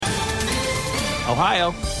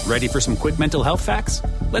Ohio, ready for some quick mental health facts?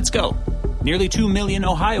 Let's go. Nearly 2 million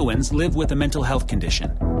Ohioans live with a mental health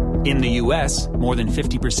condition. In the U.S., more than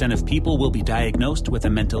 50% of people will be diagnosed with a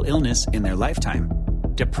mental illness in their lifetime.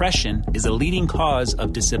 Depression is a leading cause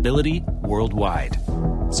of disability worldwide.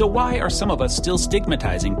 So why are some of us still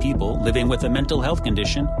stigmatizing people living with a mental health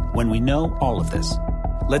condition when we know all of this?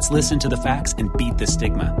 Let's listen to the facts and beat the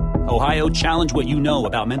stigma. Ohio, challenge what you know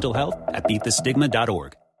about mental health at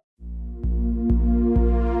beatthestigma.org.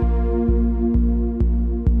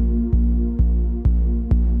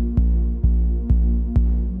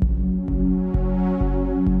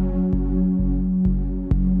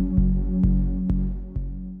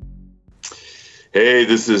 Hey,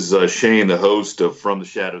 this is Shane, the host of From the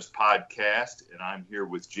Shadows podcast, and I'm here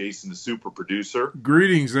with Jason, the super producer.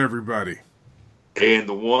 Greetings, everybody. And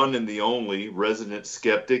the one and the only resident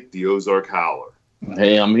skeptic, the Ozark Howler.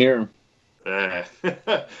 Hey, I'm here.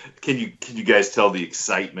 Can you guys tell the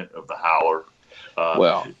excitement of the Howler?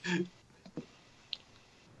 Well,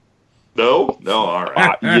 no, all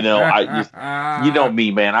right. You know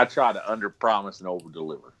me, man. I try to underpromise and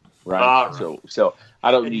overdeliver, right? So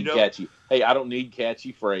I don't need catchy. Hey, I don't need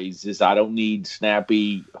catchy phrases. I don't need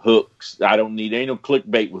snappy hooks. I don't need ain't no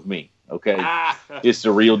clickbait with me. Okay, it's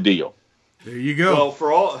the real deal. There you go. Well,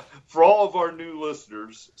 for all of our new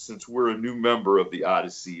listeners, since we're a new member of the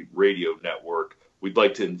Odyssey Radio Network, we'd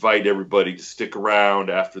like to invite everybody to stick around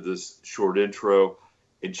after this short intro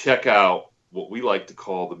and check out what we like to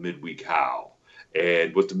call the Midweek Howl.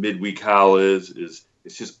 And what the Midweek Howl is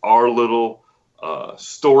it's just our little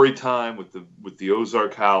story time with the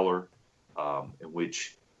Ozark Howler, in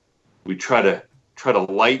which we try to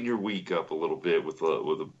lighten your week up a little bit with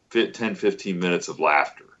a 10-15 minutes of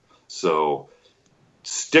laughter. So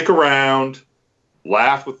stick around,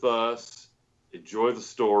 laugh with us, enjoy the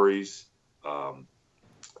stories.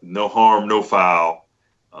 No harm, no foul.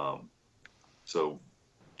 So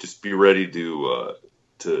just be ready to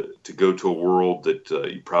go to a world that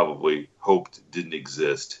you probably hoped didn't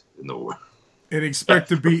exist in the world. And expect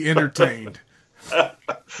to be entertained.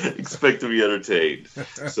 Expect to be entertained.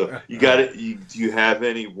 So you got it. Do you have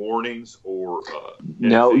any warnings or?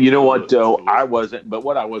 No, you know what though, I wasn't. But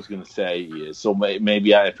what I was going to say is, so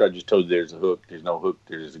maybe after I just told you there's a hook, there's no hook,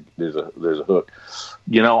 there's a hook.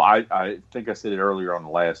 You know, I think I said it earlier on the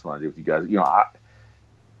last one I did with you guys. You know,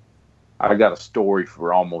 I got a story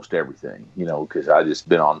for almost everything. You know, because I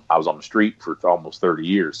was on the street for almost 30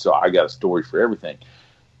 years, so I got a story for everything.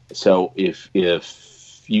 So if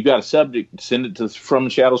you got a subject, send it to From the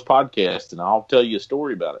Shadows podcast, and I'll tell you a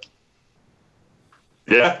story about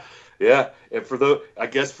it. Yeah. And for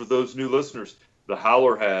those new listeners, the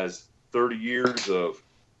Howler has 30 years of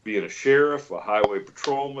being a sheriff, a highway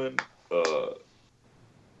patrolman,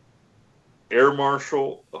 air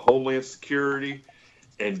marshal, a Homeland Security,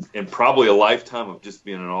 and probably a lifetime of just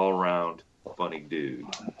being an all-around funny dude.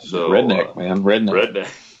 So redneck, man, redneck.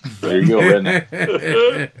 There you go, redneck.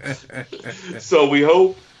 So we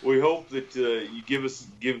hope that you give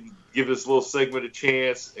this little segment a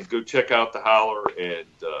chance and go check out the Howler. And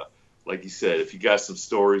like you said, if you got some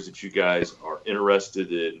stories that you guys are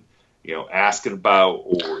interested in, asking about,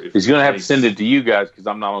 or if he's going to have to send it to you guys because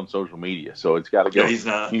I'm not on social media, so it's got to go. Yeah,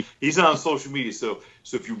 he's not on social media. So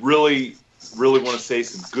if you really want to say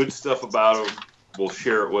some good stuff about him, we'll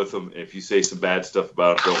share it with him. And if you say some bad stuff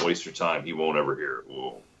about him, don't waste your time. He won't ever hear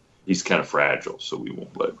it. He's kind of fragile, so we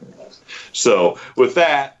won't let him. So with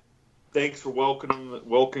that, thanks for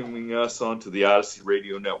welcoming us onto the Odyssey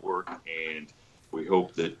Radio Network, and we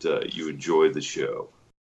hope that you enjoy the show.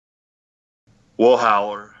 Well,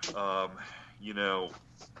 Howler,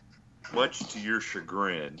 much to your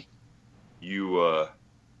chagrin, you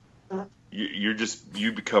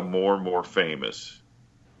become more and more famous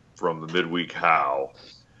from the Midweek Howl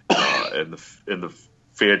and the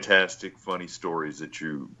fantastic, funny stories that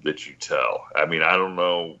you tell. I mean, I don't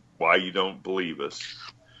know why you don't believe us,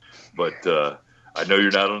 but I know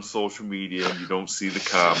you're not on social media and you don't see the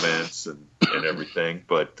comments and everything.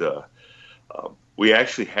 But we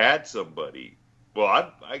actually had somebody.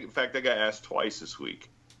 Well, in fact, I got asked twice this week.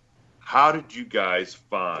 How did you guys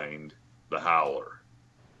find the Howler?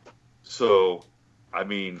 So, I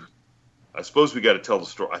mean, I suppose we got to tell the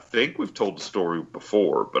story. I think we've told the story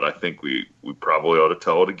before, but I think we probably ought to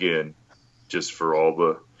tell it again, just for all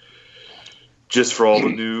the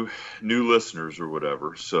new listeners or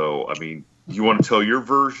whatever. So, I mean, you want to tell your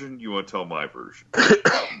version? You want to tell my version?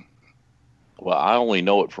 Well, I only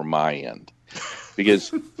know it from my end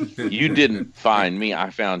because you didn't find me; I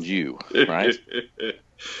found you, right?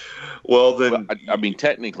 Well, then, I mean,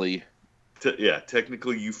 technically,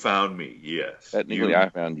 Technically, you found me. Yes. Technically, I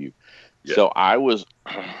found you. Yeah. So I was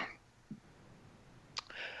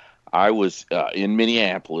in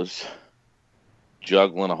Minneapolis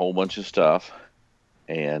juggling a whole bunch of stuff,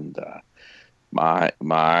 and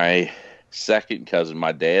my second cousin,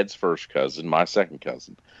 my dad's first cousin, my second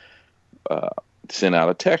cousin, sent out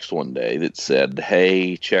a text one day that said,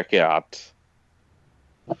 "Hey, check out."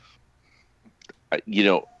 I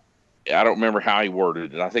don't remember how he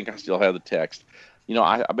worded it. I think I still have the text.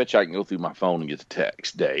 I bet you I can go through my phone and get the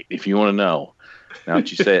text date if you want to know. Now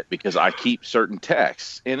that you say it, because I keep certain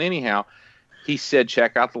texts. And anyhow, he said,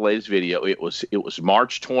 check out the latest video. It was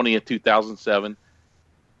March 20th,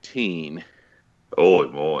 2017. Holy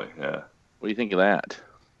moly, yeah. What do you think of that?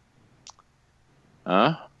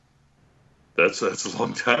 Huh? That's a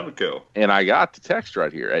long time ago. And I got the text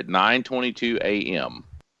right here at 9:22 a.m.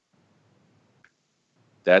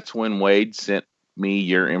 That's when Wade sent me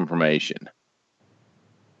your information.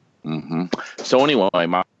 So anyway,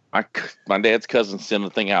 my dad's cousin sent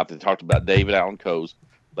a thing out that talked about David Allan Coe's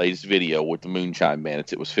latest video with the Moonshine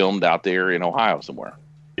Bandits. It was filmed out there in Ohio somewhere.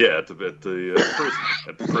 Yeah, at the prison.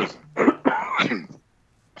 At the prison.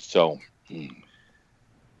 So,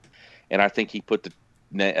 and I think he put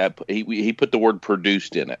he put the word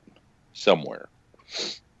 "produced" in it somewhere.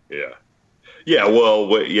 Yeah.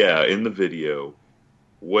 Well, in the video,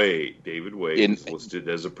 David Wade is listed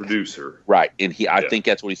as a producer. Right. And I think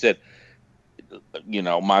that's what he said.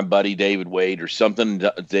 My buddy David Wade or something,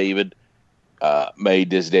 David,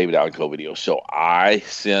 made this David Allan Coe video. So I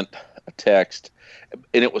sent a text,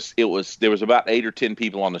 and there was about 8 or 10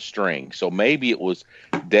 people on the string. So maybe it was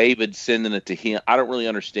David sending it to him. I don't really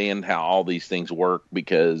understand how all these things work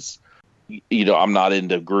because, I'm not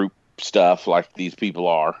into group stuff like these people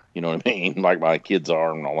are, you know what I mean? Like my kids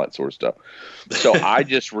are and all that sort of stuff. So I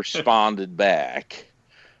just responded back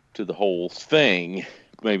to the whole thing.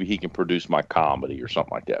 Maybe he can produce my comedy or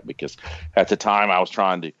something like that, because at the time I was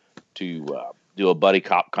trying to do a buddy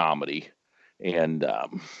cop comedy, and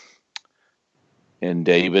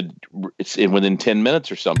David, within 10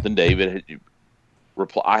 minutes or something, David had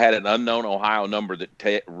I had an unknown Ohio number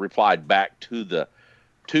that replied back to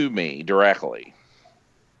me directly.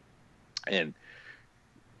 And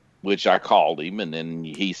which I called him, and then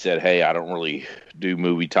he said, "Hey, I don't really do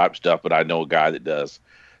movie type stuff, but I know a guy that does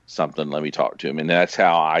something. Let me talk to him." And that's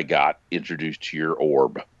how I got introduced to your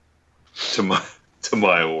orb. To my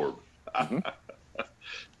orb. Mm-hmm.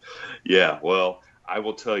 Yeah. Well, I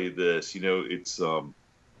will tell you this. It's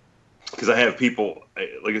because I have people.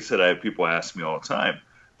 Like I said, I have people ask me all the time.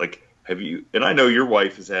 Like, have you? And I know your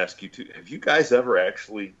wife has asked you too. Have you guys ever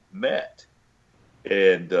actually met?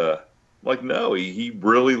 And like, no, he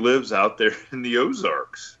really lives out there in the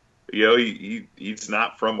Ozarks. He's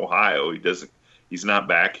not from Ohio. He's not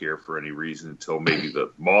back here for any reason until maybe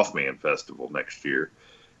the Mothman Festival next year.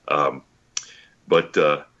 But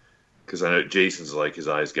because I know Jason's like, his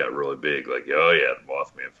eyes got really big, like, oh yeah, the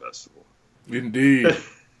Mothman Festival. Indeed.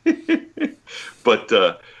 But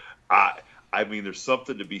I mean, there's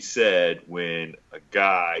something to be said when a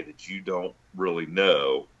guy that you don't really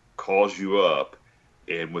know calls you up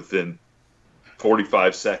and within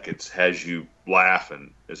 45 seconds has you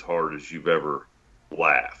laughing as hard as you've ever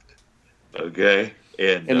laughed. Okay?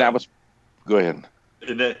 And that was, go ahead.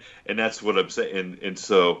 And that's what I'm saying. And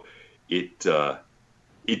so it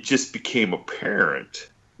just became apparent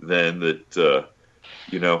then that,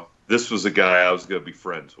 this was a guy I was going to be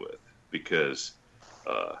friends with because,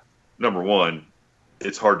 number one,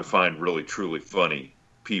 it's hard to find really, truly funny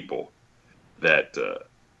people that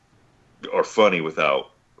are funny without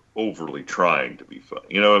overly trying to be funny.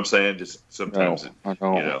 You know what I'm saying? Just sometimes it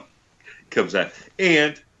comes out.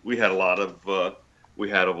 And we had a lot of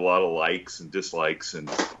likes and dislikes,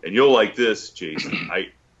 and you'll like this, Jason.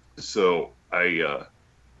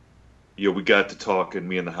 We got to talking.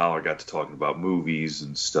 Me and the Howler got to talking about movies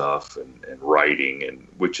and stuff and writing, and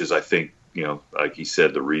which is, I think, like he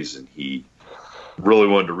said, the reason he really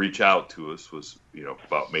wanted to reach out to us was,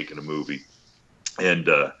 about making a movie, and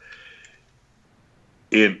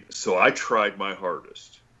so I tried my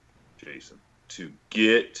hardest, Jason, to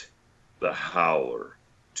get the Howler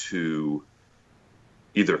to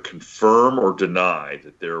either confirm or deny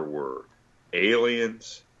that there were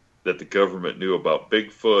aliens, that the government knew about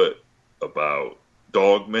Bigfoot, about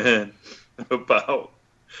dogmen, about,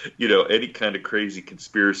 any kind of crazy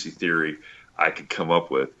conspiracy theory I could come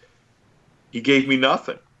up with. He gave me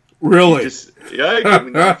nothing. Really? He gave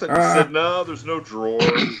me nothing. He said, no, there's no drawer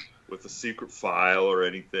with a secret file or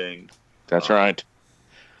anything. That's right.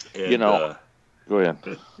 And, go ahead.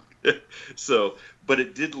 So, but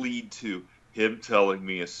it did lead to him telling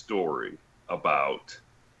me a story about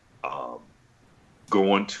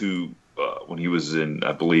going to when he was in,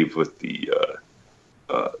 I believe, with the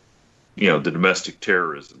the domestic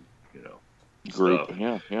terrorism, group. stuff.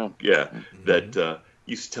 Yeah. Mm-hmm. That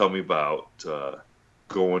used to tell me about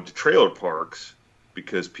going to trailer parks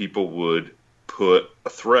because people would put a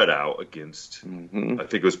threat out against, I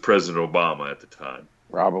think it was President Obama at the time.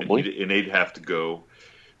 Probably. And they'd have to go.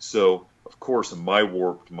 So, of course, in my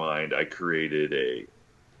warped mind, I created a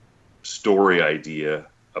story idea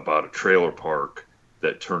about a trailer park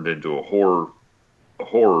that turned into a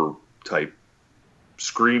horror type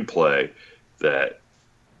screenplay that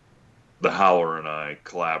the Howler and I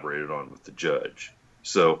collaborated on with the judge.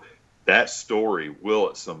 So that story will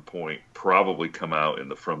at some point probably come out in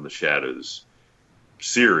the From the Shadows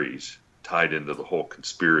series, tied into the whole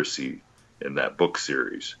conspiracy in that book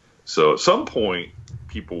series. So at some point,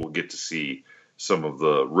 people will get to see some of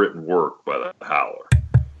the written work by the Howler,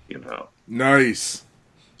 Nice.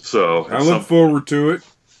 So I look forward to it.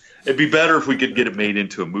 It'd be better if we could get it made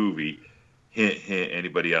into a movie. Hint, hint,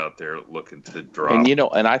 anybody out there looking to drop.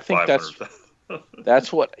 And I think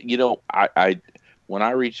that's what, I when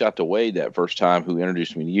I reached out to Wade that first time, who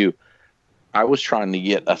introduced me to you, I was trying to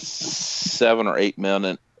get a 7 or 8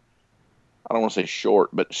 minute, I don't want to say short,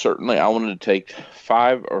 but certainly I wanted to take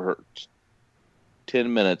 5 or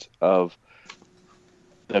 10 minutes of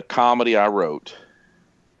the comedy I wrote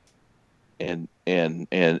and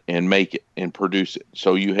make it and produce it.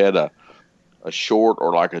 So you had a short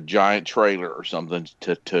or like a giant trailer or something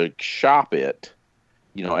to shop it,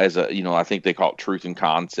 as I think they call it truth and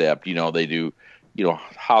concept. They do,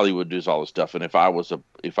 Hollywood does all this stuff. And if I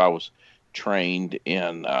was trained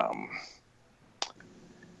in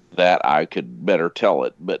that, I could better tell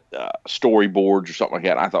it. But storyboards or something like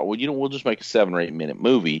that, I thought, well, we'll just make a 7 or 8 minute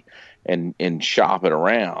movie and shop it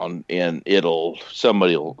around, and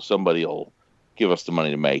somebody will give us the money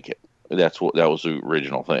to make it. That was the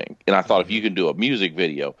original thing. And I thought, if you can do a music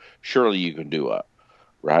video, surely you can do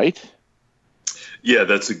right? Yeah,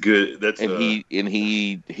 he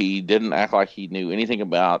didn't act like he knew anything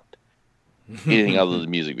about anything other than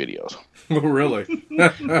music videos. Oh, really?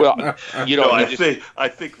 Well, I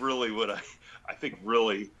think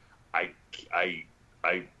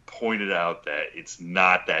I pointed out that it's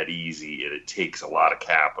not that easy, and it takes a lot of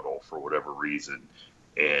capital for whatever reason.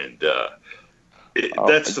 And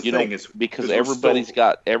that's the thing, is because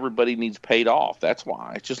everybody needs paid off. That's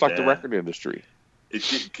why. It's just like the record industry.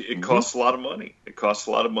 It costs a lot of money. It costs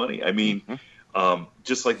a lot of money. I mean,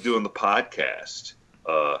 just like doing the podcast.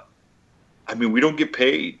 We don't get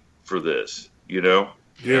paid for this,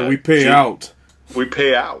 Yeah, we pay out. We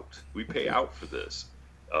pay out. We pay out for this.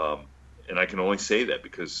 And I can only say that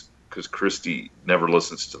because Christy never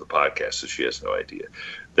listens to the podcast, so she has no idea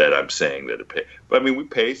that I'm saying that it pay. But we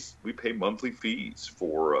pay monthly fees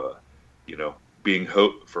for being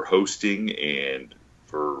for hosting and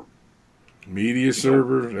for media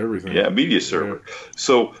server, everything. Yeah, media server. Yeah.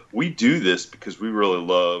 So we do this because we really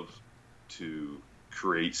love to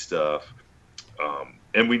create stuff,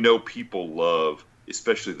 and we know people love,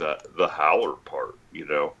 especially the Howler part.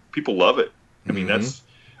 People love it.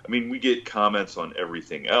 We get comments on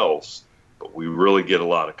everything else, but we really get a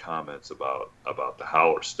lot of comments about the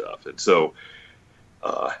Howler stuff. And so,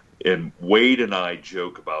 and Wade and I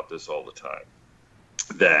joke about this all the time,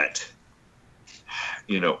 that,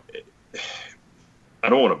 I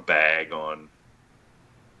don't want to bag on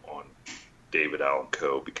David Allan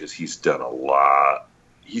Coe, because he's done a lot.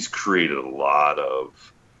 He's created a lot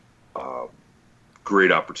of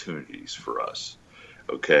great opportunities for us.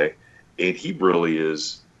 Okay. And he really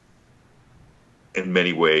is, in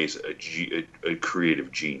many ways, a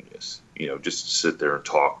creative genius. Just to sit there and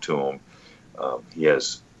talk to him. He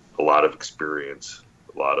has a lot of experience,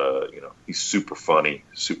 a lot of, he's super funny,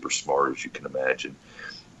 super smart, as you can imagine.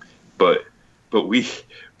 But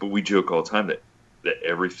we joke all the time that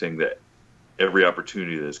every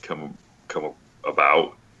opportunity that has come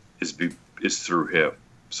about is through him.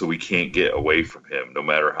 So we can't get away from him, no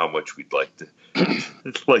matter how much we'd like to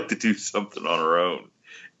do something on our own.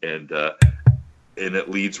 And it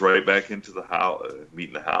leads right back into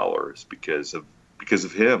meeting the Howlers because of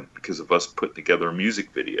him, because of us putting together a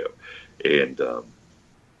music video, and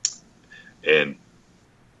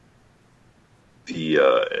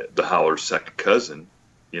the Howler's second cousin,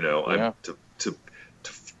 to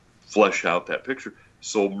flesh out that picture,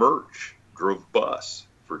 sold merch, drove bus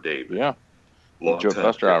for David. Yeah, drove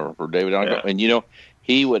bus driver for David. Yeah. And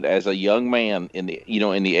he would, as a young man in the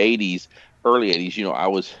in the '80s, early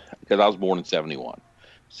 '80s, because I was born in '71,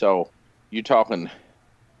 so you're talking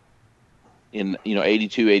in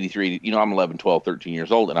 82, 83, I'm 11, 12, 13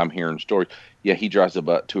 years old, and I'm hearing stories. Yeah, he drives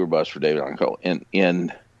a tour bus for David & Co.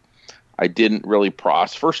 And I didn't really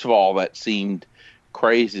process. First of all, that seemed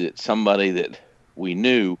crazy that somebody that we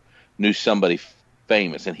knew somebody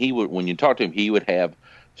famous, and he would, when you talk to him, he would have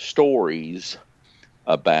stories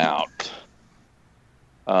about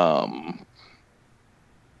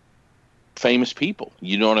famous people.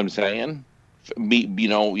 You know what I'm saying?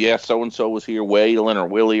 Yeah, so and so was here, Waylon or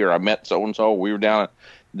Willie, or I met so and so. We were down at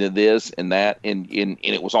this and that, and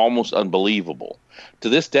it was almost unbelievable. To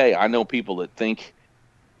this day, I know people that think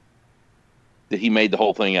that he made the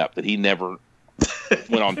whole thing up, that he never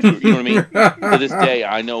went on tour. You know what I mean? To this day,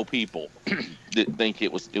 I know people that think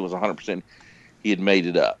it was 100% he had made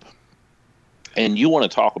it up. And you want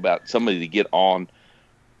to talk about somebody to get on?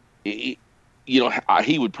 He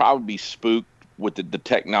would probably be spooked with the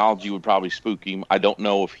technology. Would probably spook him. I don't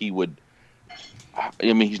know if he would. I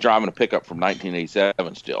mean, he's driving a pickup from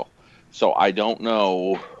 1987 still, so I don't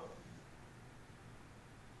know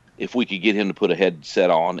if we could get him to put a headset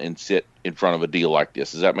on and sit in front of a deal like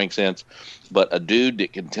this. Does that make sense? But a dude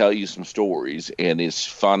that can tell you some stories and is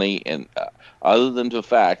funny, and other than the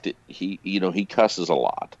fact that he cusses a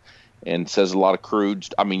lot and says a lot of crude.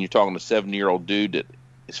 I mean, you're talking to a 70-year-old dude that,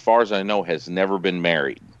 as far as I know, has never been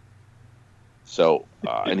married. So,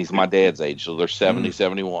 and he's my dad's age, so they're 70,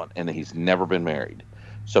 71, and he's never been married.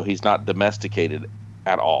 So he's not domesticated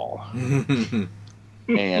at all.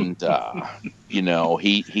 And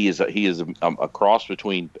he is a cross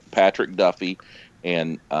between Patrick Duffy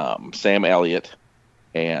and Sam Elliott,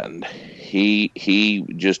 and he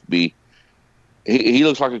looks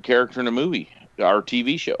like a character in a movie or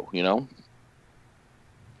TV show,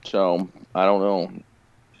 So I don't know,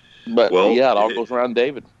 but it all goes around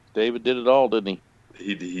David. David did it all, didn't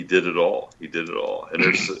he? He did it all. He did it all. And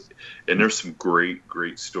there's some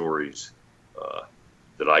great stories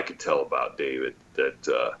that I could tell about David,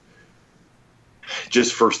 that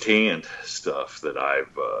just firsthand stuff that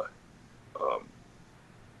I've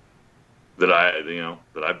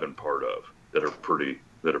been part of that are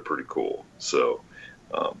pretty cool. So,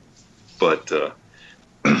 I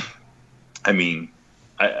mean,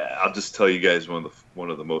 I'll just tell you guys one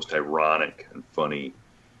of the most ironic and funny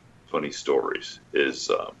stories is,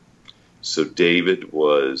 so David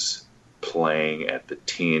was playing at the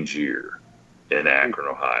Tangier in Akron,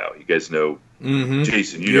 Ohio. You guys know,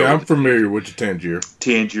 Jason, you know. Yeah, I'm familiar with the Tangier.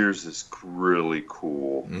 Tangier's this really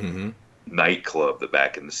cool nightclub that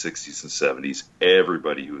back in the 60s and 70s,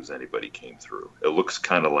 everybody who was anybody came through. It looks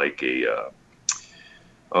kind of like a,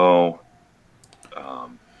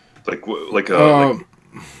 like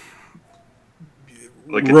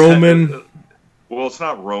a Roman. Well, it's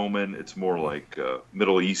not Roman. It's more like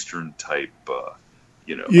Middle Eastern type,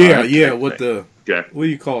 Yeah, type with thing. the what do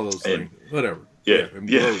you call those things? Whatever. Yeah.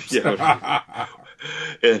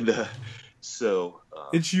 And so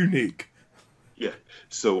it's unique. Yeah.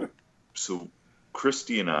 So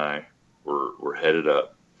Christy and I were headed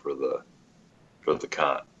up for the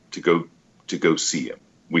con to go see him.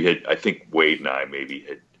 I think Wade and I maybe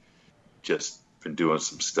had just been doing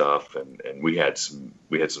some stuff, and we had some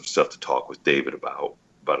stuff to talk with David about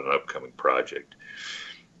an upcoming project.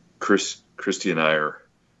 Christy and I are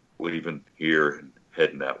leaving here and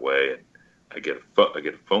heading that way, and I get a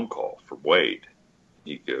phone call from Wade.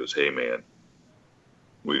 He goes, "Hey man,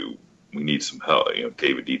 we need some help.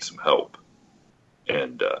 David needs some help."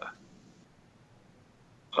 And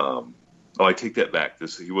I take that back.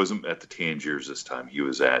 He wasn't at the Tangiers this time. He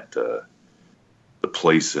was at the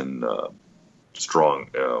place in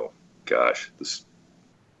this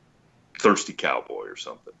Thirsty Cowboy or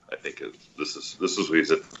something. I think this is where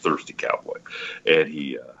he's at, the Thirsty Cowboy, and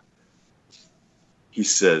he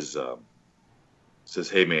says,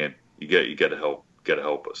 "Hey man, you got to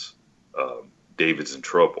help us. David's in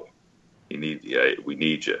trouble. We need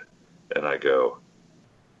you." And I go,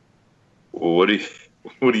 "Well, what do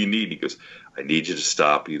you need?" He goes, "I need you to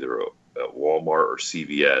stop either at Walmart or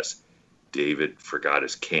CVS. David forgot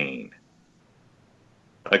his cane."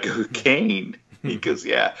 I go, "Cane?" He goes,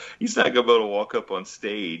 "Yeah, he's not gonna be able to walk up on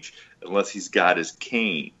stage unless he's got his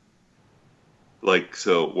cane. Like,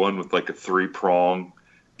 so one with like a 3-prong,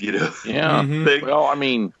 thing." Well, I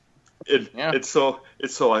mean, and so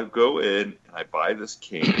I go in and I buy this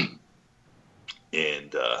cane,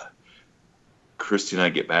 and Christy and I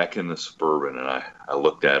get back in the Suburban, and I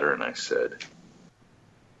looked at her and I said,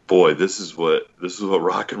 "Boy, this is what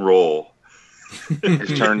rock and roll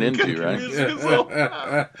it's turned into, right?"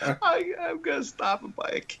 I'm gonna stop and buy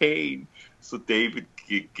a cane so David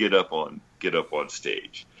could get up on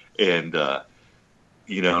stage. And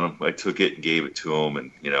I took it and gave it to him,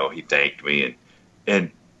 and he thanked me,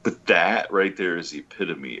 but that right there is the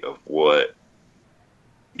epitome of what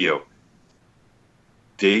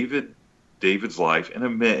David's life, and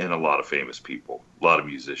a lot of famous people, a lot of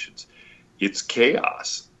musicians. It's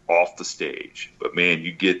chaos off the stage, but man,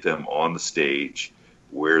 you get them on the stage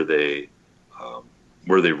where they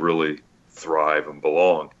really thrive and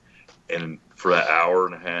belong, and for that hour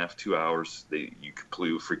and a half, 2 hours, you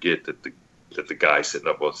completely forget that the guy sitting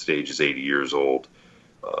up on stage is 80 years old,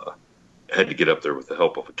 had to get up there with the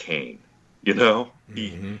help of a cane. He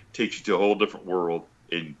takes you to a whole different world,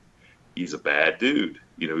 and he's a bad dude.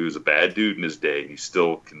 He was a bad dude in his day, and he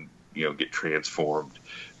still can, get transformed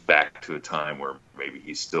back to a time where maybe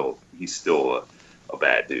he's still a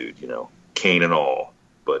bad dude, cane and all.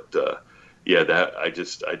 But that I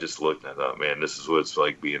just looked and I thought, man, this is what it's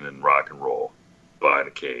like being in rock and roll, behind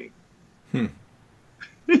a cane.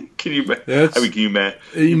 Can you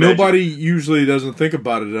imagine? Nobody usually doesn't think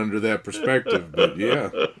about it under that perspective, but yeah,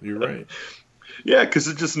 you're right. Yeah, because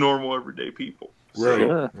it's just normal, everyday people.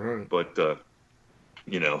 Right, right. But,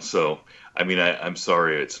 so, I mean, I'm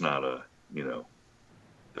sorry it's not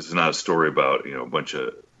it's not a story about, a bunch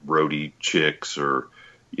of roadie chicks or,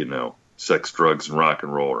 sex, drugs, and rock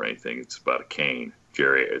and roll or anything. It's about a cane.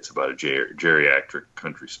 It's about a geriatric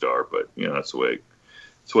country star, but, that's the way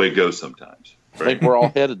it goes sometimes. I think we're all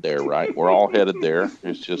headed there, right? We're all headed there.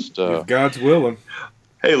 It's just... if God's willing.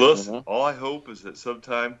 Hey, listen, all I hope is that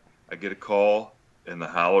sometime I get a call and the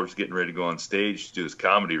Howler's getting ready to go on stage to do his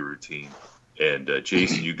comedy routine. And,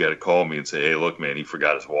 Jason, you got to call me and say, hey, look, man, he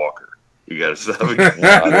forgot his walker. You got to stop it.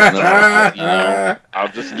 I don't know. I'll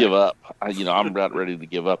just give up. I'm about ready to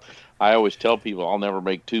give up. I always tell people I'll never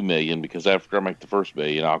make $2 million because after I make the first $1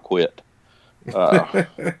 million, I'll quit.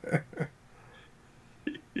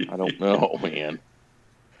 I don't know, man.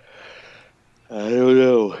 I don't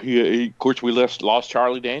know. Of course, we lost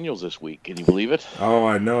Charlie Daniels this week. Can you believe it? Oh,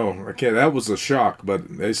 I know. Okay, that was a shock.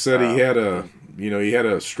 But they said he had a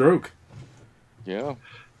stroke. Yeah.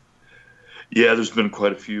 Yeah, there's been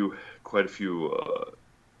quite a few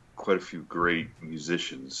great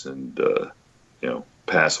musicians and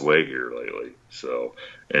pass away here lately. So,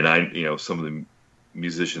 and I, some of the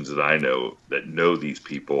musicians that I know that know these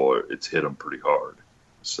people, it's hit them pretty hard.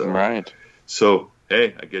 So, right. So,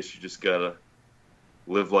 hey, I guess you just gotta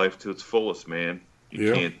live life to its fullest, man.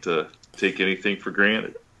 You can't take anything for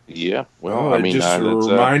granted. Yeah. Well, I mean, just a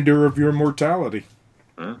reminder of your mortality.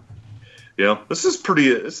 This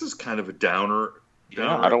is kind of a downer.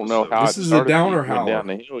 I don't know how this is a downer. How down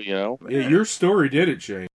the hill, Yeah, your story did it,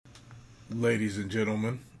 Shane. Ladies and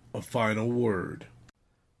gentlemen, a final word.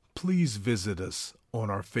 Please visit us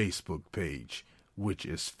on our Facebook page, which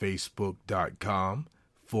is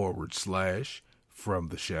facebook.com/From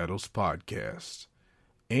the Shadows Podcast,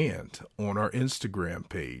 and on our Instagram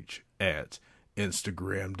page at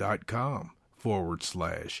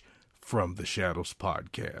instagram.com/From the Shadows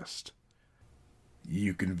Podcast.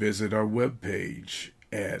 You can visit our webpage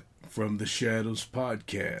at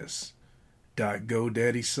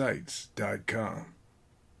FromTheShadowsPodcast.GoDaddySites.com,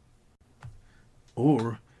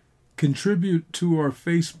 or contribute to our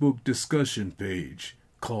Facebook discussion page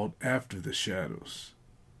called After the Shadows,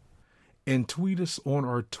 and tweet us on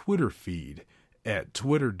our Twitter feed at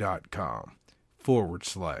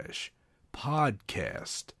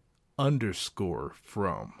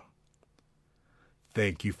twitter.com/podcast_from.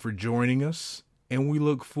 Thank you for joining us, and we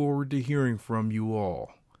look forward to hearing from you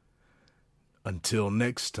all. Until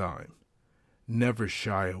next time, never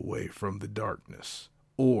shy away from the darkness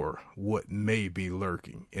or what may be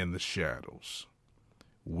lurking in the shadows.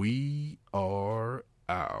 We are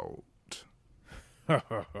out.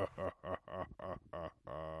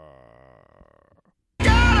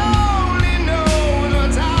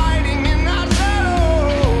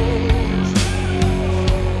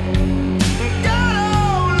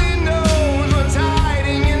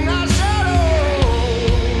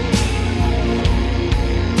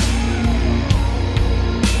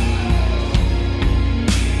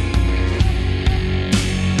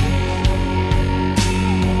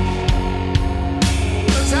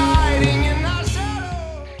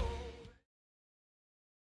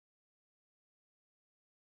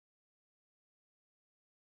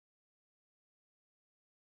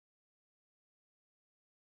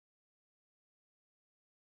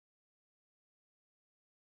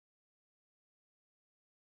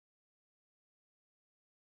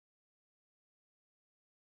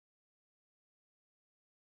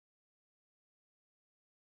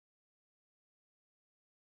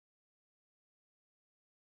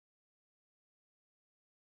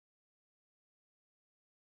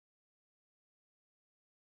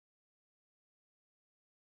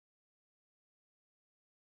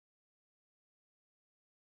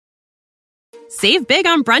 Save big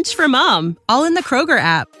on brunch for mom, all in the Kroger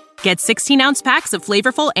app. Get 16-ounce packs of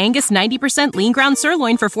flavorful Angus 90% lean ground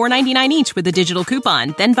sirloin for $4.99 each with a digital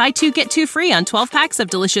coupon. Then buy 2, get 2 free on 12 packs of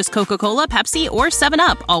delicious Coca-Cola, Pepsi, or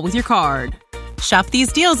 7-Up, all with your card. Shop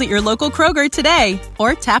these deals at your local Kroger today,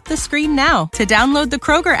 or tap the screen now to download the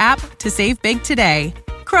Kroger app to save big today.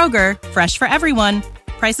 Kroger, fresh for everyone.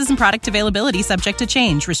 Prices and product availability subject to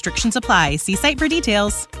change. Restrictions apply. See site for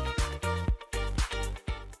details.